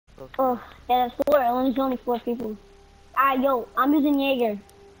Oh, yeah, that's four. Only four people. Alright, yo, I'm using Jaeger.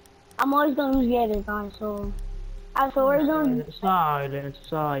 I'm always gonna use Jaeger, guys. So, alright, so we're gonna. Silence,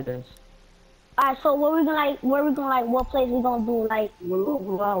 silence. Alright, so where we gonna like, what place we gonna do, like?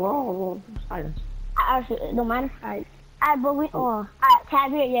 Silence. Actually, it don't matter. Alright, but we. Alright, tab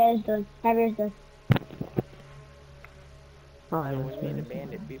here, yeah, it's done. Tab here is done. Silence. Be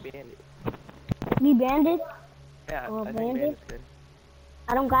bandit, be bandit. Be banded? Yeah, Oh, I think bandit? bandit's good.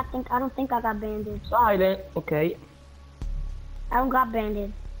 I don't think I got banded. Silent. Okay. I don't got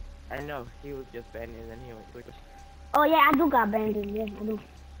banded. I know, he was just bandit and then he went quick. Oh yeah, I do got banded. Yeah, I do.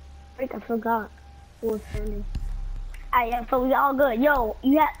 I forgot who was banded. Alright, yeah, so we all good. Yo,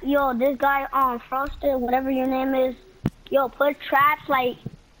 this guy on Frosted, whatever your name is. Yo, put traps like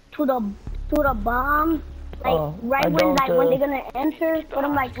to the bomb. Like right when they're gonna enter, put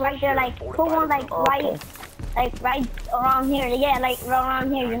them like right there, like put one like right around here. Yeah, like right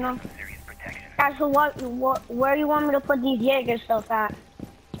around here, you know. Alright, so where you want me to put these Jaeger stuff at?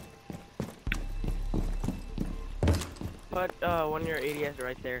 Put one of your ADS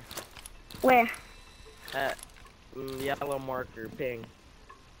right there. Where? At yellow marker ping.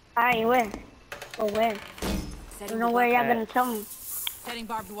 Alright, where? Oh, where? I don't know where y'all gonna tell me. Setting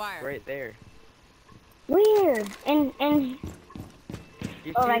barbed wire. Right there. Weird. And You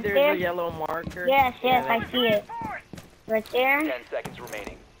see right there's there? a yellow marker? yes, Yeah, I see it. Right there. 10 seconds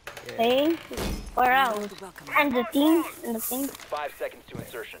remaining. Yeah. See? Where else? And the thing. 5 seconds to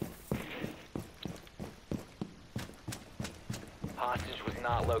insertion. Hostage was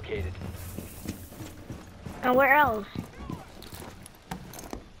not located. And where else?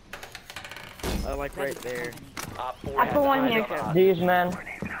 Like right there. Op 4 I put one here. These man.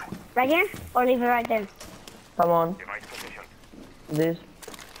 Right here? Or leave it right there? Come on. This.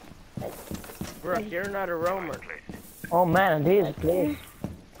 Bro, you're not a roamer. Oh man, this please.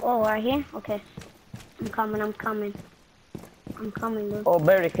 Oh, right here? Okay. I'm coming, dude. Oh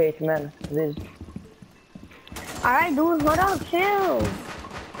barricade man. This. Alright, dude, hold up, chill.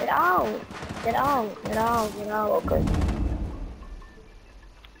 Get out. Okay.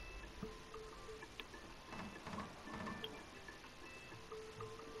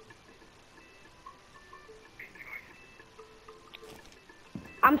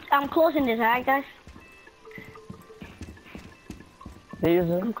 I'm closing this, alright, guys? These.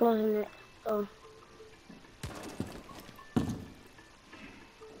 I'm closing it. Oh.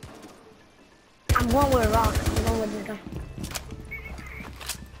 I'm going with a rock. I'm going with this guy.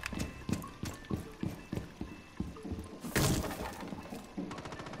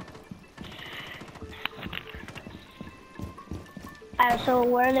 Alright, so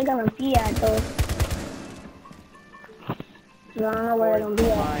where are they gonna be at though? I don't know where they're gonna be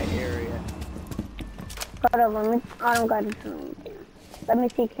at. My area. Hold up, I don't got it. Let me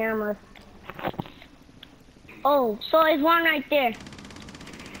see cameras. Oh, so there's one right there.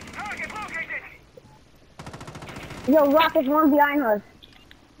 Yo, Rock, there's one behind us.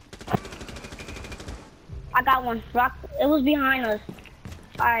 I got one. Rock, it was behind us.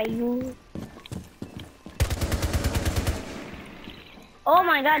 Alright, you. Oh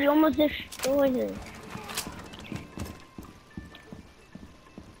my god, you almost destroyed it.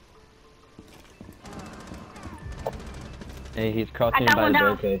 Hey, he's crouching I got by one the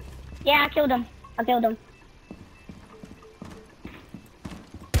down. barricade. Yeah, I killed him.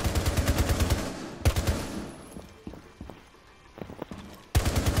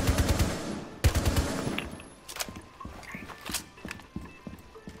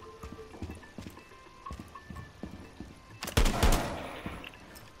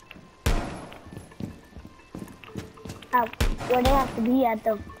 Where they have to be at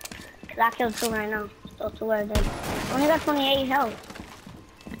though. Cause I killed two right now. So to where they only got 28 health.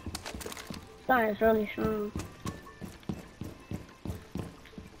 This gun is really strong.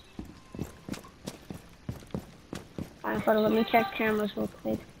 Alright, hold on, let me check cameras real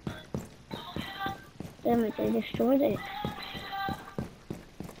quick. Damn it, they destroyed it.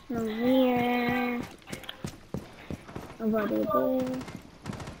 No here. Nobody there.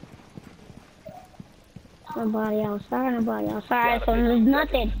 Nobody outside, so there's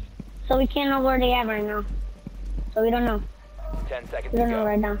nothing. So we can't know where they are right now. So we don't know. 10 seconds We to don't know go.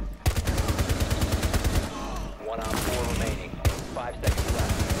 right now. 1 on 4 remaining. 5 seconds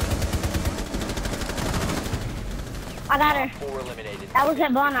left. I got her. 4 eliminated. That was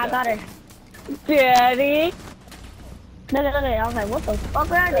Hebron, I got her. Daddy! Look at it. I was like, what the fuck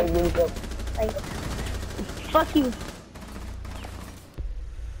are they? Like, fuck you.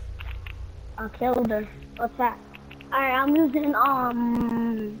 I killed her. What's that? Alright, I'm using, I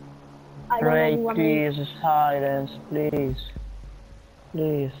don't know Right, who I'm using. please, silence, please.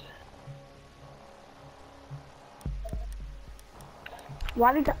 Please.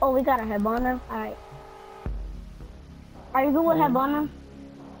 Why we got? Oh, we got a head on them. All right. Are you good with head on them?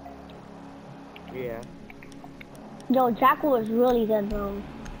 Yeah. Yo, Jackal is really good, bro.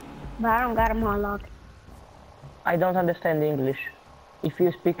 But I don't got him on lock. I don't understand English. If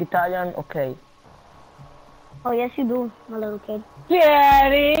you speak Italian, okay. Oh yes, you do, my little kid.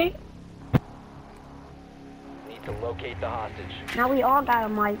 Jerry! Need to locate the hostage. Now we all got a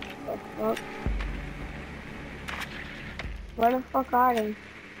mic. What the fuck? Where the fuck are they?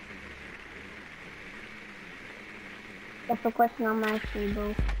 That's the question I'm asking,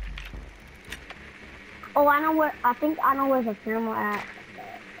 bro. Oh, I know where. I think I know where's the camera at.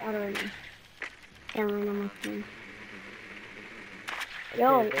 I don't know. Camera on my screen.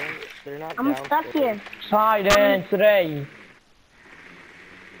 Yo, Okay, they're not I'm down stuck for here. Silence, Ray!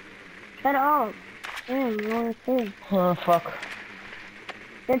 Shut up. Damn, wrong too. Oh, fuck.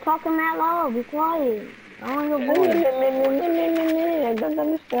 They're talking that loud. Be quiet. I don't hear Me, voice. I don't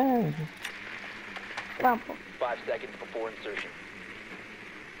understand. Stop. 5 seconds before insertion.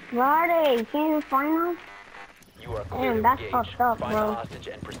 Where are they? You can't even find them? You are clear Damn, to that's engage. fucked up, Find bro. the hostage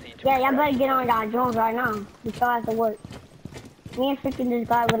and proceed to Yeah, y'all better extract get the on that drones right now. We still have to work. Me and freaking this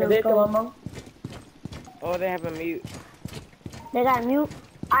guy gonna Vedete, go. mamma? Oh, they have a mute. They got mute.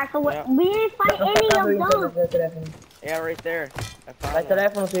 Alright, so what? Yeah. We didn't find any of them. Dai telefono. Yeah, right there. I Dai found them.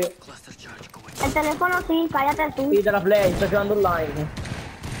 telefono, sì. El teléfono sí, cállate tú. Sì, dalla Play, sto giocando online.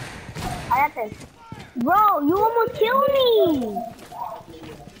 Cállate. Bro, you almost killed me.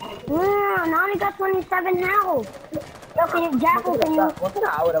 Now I only got 27 health. Yo, can you, Jackal, can you... Quanto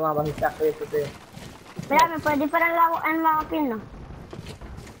era ora, mamma, che cazzo hai detto te? Mira, me puedes disparar en la pierna.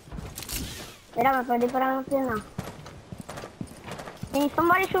 Mira, me puedes disparar en la pierna. Can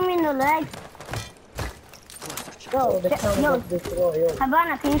somebody shoot me in the leg? Yo, yo,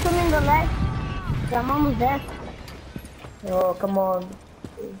 Havana, can you shoot me in the leg? I'm almost dead. Oh, come on.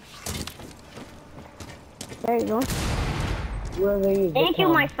 There you go. Where are you? Thank you,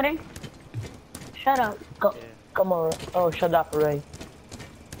 my friend. Shut up. Come on. Oh, shut up, Ray.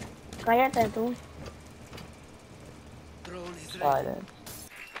 Cállate tú. Silence.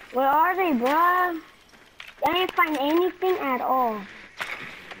 Where are they, bro? I didn't find anything at all.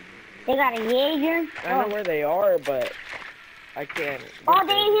 They got a Jaeger. I know where they are, but I can't. Oh,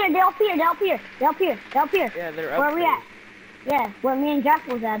 they in here. They're up here. They're up here. They're up here. They're up here. Yeah, they're up Where we there. at? Yeah, where me and Jack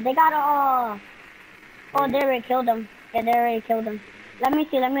was at. They got a, Oh, they already killed them. Yeah, they already killed them. Let me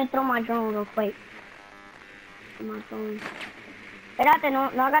see. Let me throw my drone real quick. My drone. Espérate, no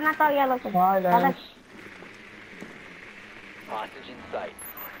hagan nada todavía, loco. Silence. Hostage in sight.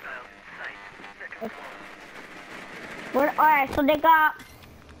 Alright, so they got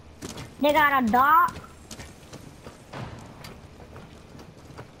a dot.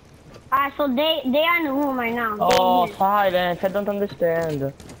 Alright, so they are in the room right now. They Oh, in here. silence. I don't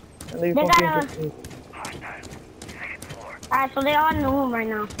understand. They got Alright, so they are in the room right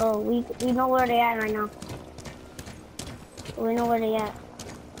now, so we know where they at right now. We know where they at.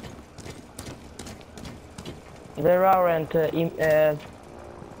 There aren't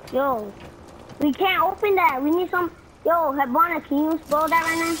Yo, we can't open that. We need some. Yo, Habana, can you explode that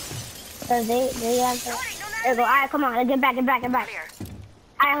right now? Cause they have to. There you go. Alright, come on, let's get back.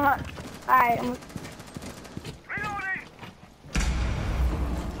 Alright.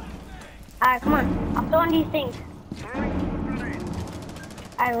 Alright, come on. I'm throwing these things.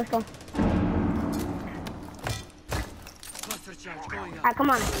 Alright, let's go. Alright, come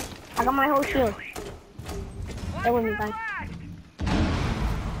on. I got my whole shield. Stay with me, guys.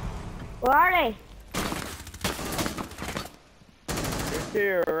 Where are they? They're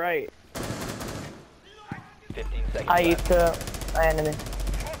here, right? 15 seconds I left. hit enemy.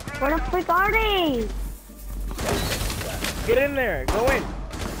 Where the frick are they? Get in there. Go in.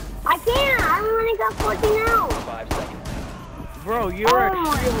 I can't. I only got 14 now. 5 seconds. Bro, you're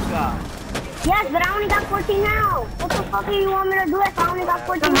Oh. a shield guy. Yes, but I only got 14 now. What the fuck do you want me to do if I only got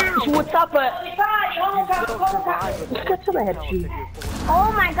 14 now? What's up? Survive with Che cazzo leggi?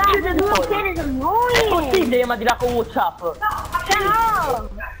 Oh my god, this little kid is È annoying. possibile, ma di là con WhatsApp. Shut up.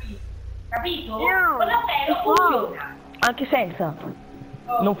 Capito? No. Con la serie funziona. Anche senza.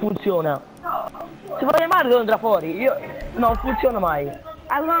 Non funziona. Se vuoi chiamare devo andare fuori. Io non funziona mai.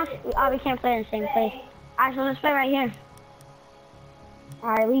 We can't play in the same place. Alright, so let's play right here.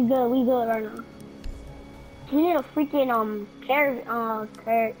 Alright, we good right now. We need a freaking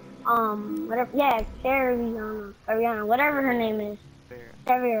Ariana, whatever her name is.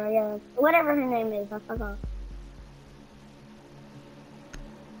 Ariana, yeah, whatever her name is, I forgot.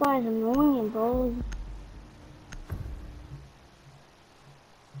 This guy's annoying, bro.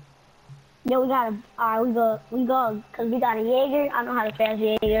 Yo, we got a, we go, cause we got a Jaeger. I know how to fast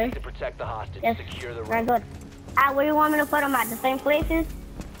Jaeger. To protect the hostage, Yes, secure the very room. good. Where you want me to put them at? The same places?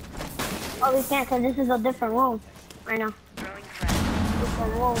 Oh, we can't, cause this is a different room right now.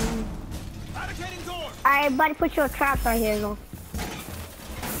 Different room. Alright, buddy, put your traps right here, though.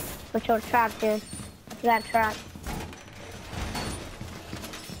 Put your traps here. You got traps.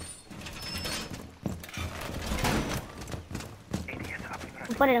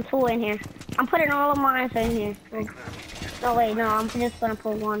 I'm putting 2 in here. I'm putting all of mine in here. No, wait, no, I'm just gonna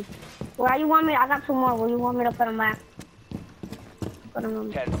put 1. Where you want me? I got 2 more. Where you want me to put them at? Put them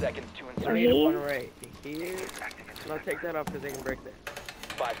on. 10 seconds to I insert. need one right here. No, take that off because they can break that.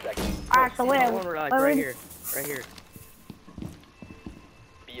 5 seconds. Alright, so where? One like where right we- here. Right here.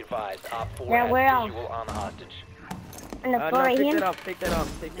 Be advised, Op 4 Yeah, has where else? visual on the hostage. In the No, floor right take here? that off. Take that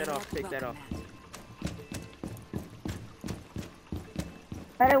off. Take that off. Take that off.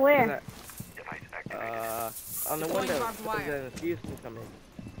 Better where? On the window. So the fuse can come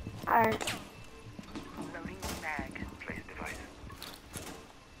in. Alright.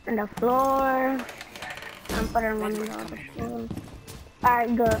 On the floor. I'm putting one on the other floor.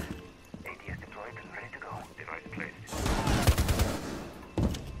 Alright, good.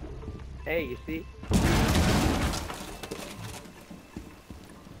 Hey, you see?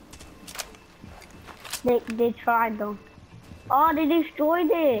 They tried though. Oh, they destroyed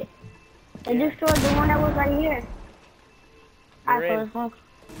it. They destroyed the one that was right here. Alright, so it's one.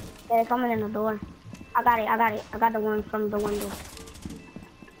 Yeah, they're coming in the door. I got it. I got the one from the window.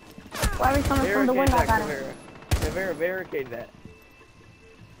 Whoever's coming from the window, I got it. Caveira, barricade that.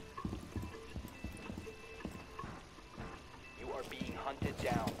 You are being hunted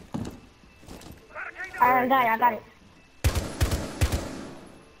down. Alright, I got it.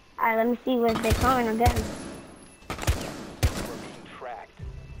 Alright, let me see where they're coming again. You are being tracked.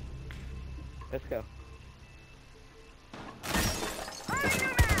 Let's go.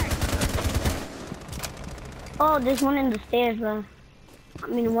 Oh, there's one in the stairs, bro. I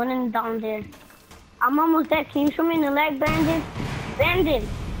mean, one in down there. I'm almost dead. Can you show me in the leg, Bandit? Bandit!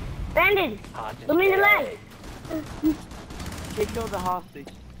 Bandit! Hostage. Show me in the leg! They killed the hostage.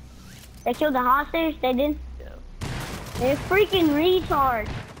 They killed the hostage? They did? Yeah. They're freaking retards.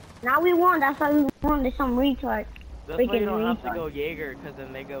 Now we won. That's why we won. They're some retards. That's why you Freaking don't have to retard. go Jaeger, because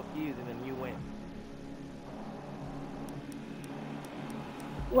then they go fuse and then you win.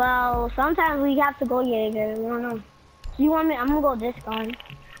 Well, sometimes we have to go Jaeger. We don't know. You want me? I'm gonna go this gun.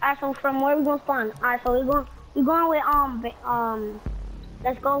 Alright, so from where we gonna spawn? Alright, so we're going with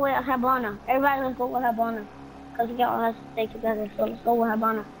let's go with Habana. Everybody, let's go with Habana, cause we all have to stay together. So let's go with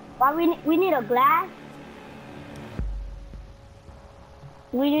Habana. Why we need a glass?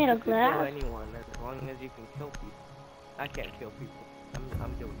 We need a You can kill glass. anyone as long as you can kill people. I can't kill people.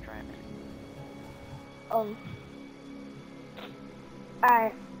 I'm doing trash. Oh.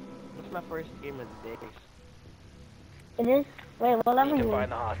 Alright, What's my first game of the day? it is. Wait, what level Need you to in?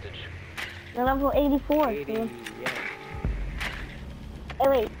 find the hostage. You're level 84. 80, dude. yeah. Hey,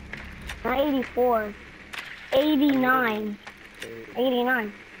 wait. Not 84. 89.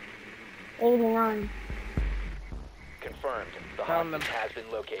 89. 89. Confirmed. The Found them. hostage has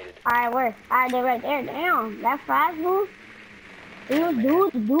been located. Alright, where? Alright, they're right there. Damn, that's fast, dude.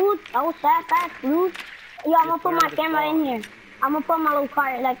 Dude. That was fast, dude. Yo, I'm gonna put my camera in here. I'm gonna put my little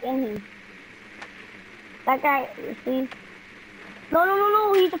card, like, in here. That guy, you see?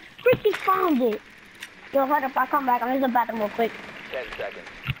 No, he just freaking found it. Yo, hold up, I'll come back. I'm in the bathroom real quick. 10 seconds.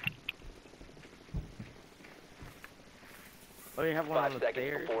 Oh, you have one 5 on the seconds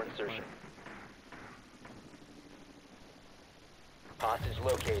stairs? before insertion. Hostage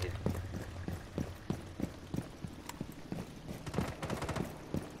located.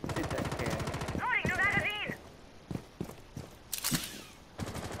 Hit that can.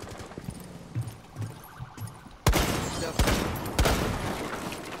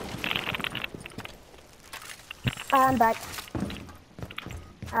 I'm back.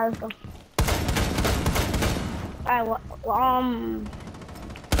 Alright, let's go. Alright,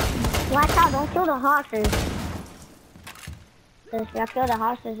 watch out, don't kill the hostage. Cause if I kill the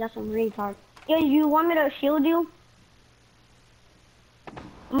hostage, that's some retard. Yo, you want me to shield you?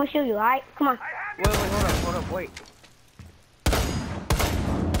 I'm gonna shield you, alright? Come on. Wait, hold up, wait.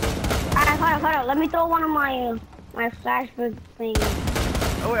 Alright, hold up. Let me throw one of my flashback things.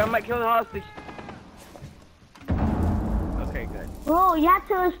 Oh, wait, I might kill the hostage. Okay, good. Bro, you have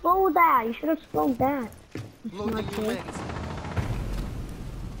to explode that. You should explode that.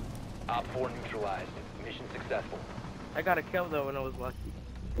 Op 4 neutralized. Mission successful. I got a kill though, and I was lucky.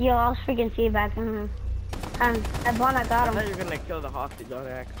 Yo, I was freaking teabagging him. And that one I I got thought him. you were gonna kill the hostage on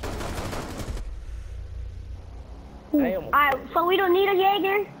accident. Ooh. I almost Alright, killed so we don't need a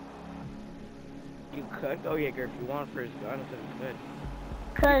Jaeger? You could go Jaeger if you want for his gun, so it's good.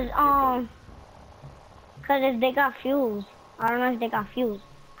 Cause if they got fuse. I don't know if they got fuse.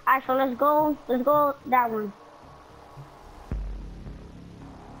 Alright, so let's go that one.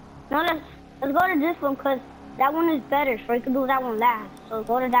 No, let's go to this one, cause that one is better, so we can do that one last. So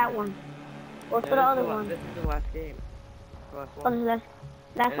go to that one. Go to the other one. This is the last game. The last What one. is this?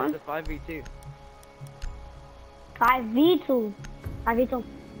 Last And one? it's a 5v2. 5v2. 5v2.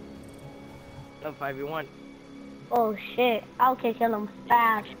 No, 5v1. Oh shit. Okay, kill him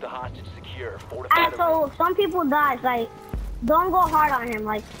fast. Keep the hostage secure. Fortify Alright, the so if some people die, it's like, don't go hard on him,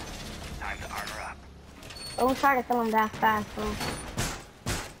 like, time to armor up. don't try to kill him that fast, so.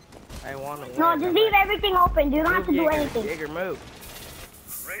 I want to win. No, just leave everything open, you don't have to do anything. Jaeger, move.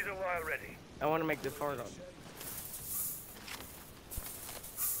 Razor wire ready. I want to make this hard on you.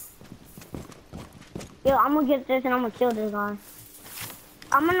 Yo, I'm gonna get this and I'm gonna kill this guy.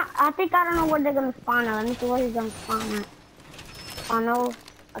 I don't know where they're gonna spawn at. Let me see where he's gonna spawn at. I know,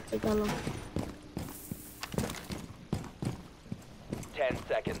 I think I know. 10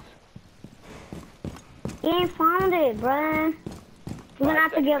 seconds. He ain't found it, bruh. We're gonna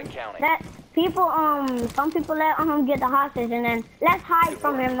have to 5 get seconds and counting. that. People, some people let him get the hostage, and then let's hide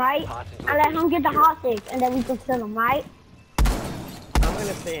from him, right? Hostage And let him get the secure. hostage, and then we can kill him, right? I'm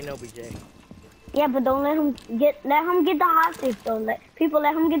gonna say an OBJ. Yeah, but don't let him get the hostage. So let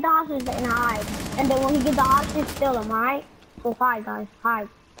him get the hostage and hide, and then when he get the hostage, kill him, alright? So hide, guys, hide.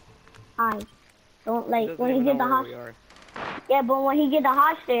 Don't He like doesn't when he even get know the where we hostage. are. Yeah, but when he get the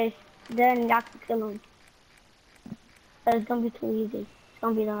hostage, then y'all can kill him. But it's gonna be too easy. It's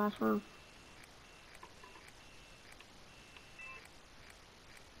gonna be the last round.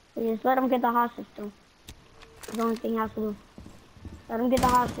 So just let him get the hostage though. That's the only thing you have to do. Let him get the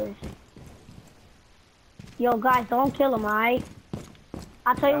hostage. Yo guys, don't kill him, alright?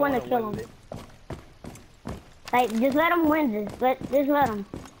 I'll tell you when to wanna kill win him. this. Like, just let him win this. Just let him.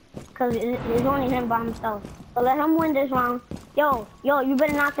 Cause it's only him by himself. So let him win this round. Yo, you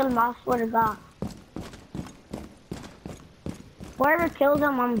better not kill him, I swear to God. Whoever kills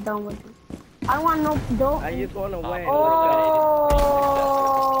him, I'm done with him. I don't want no, don't. I just want to win.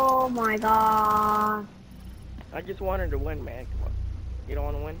 Oh my God. I just wanted to win, man. Come on. You don't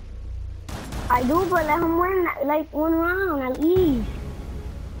want to win? I do, but let him win like one round at least.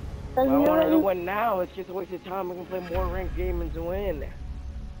 Cause Well, I you wanted to already, win now. It's just a waste of time. We can play more ranked games and win.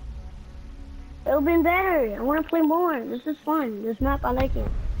 it'll be better. I want to play more. This is fun. This map, I like it.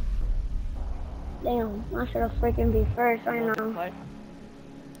 Damn, I should have freaking be first right now. Play?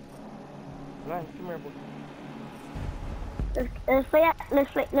 Nice, come here, boy.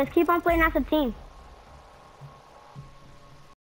 Let's keep on playing as a team.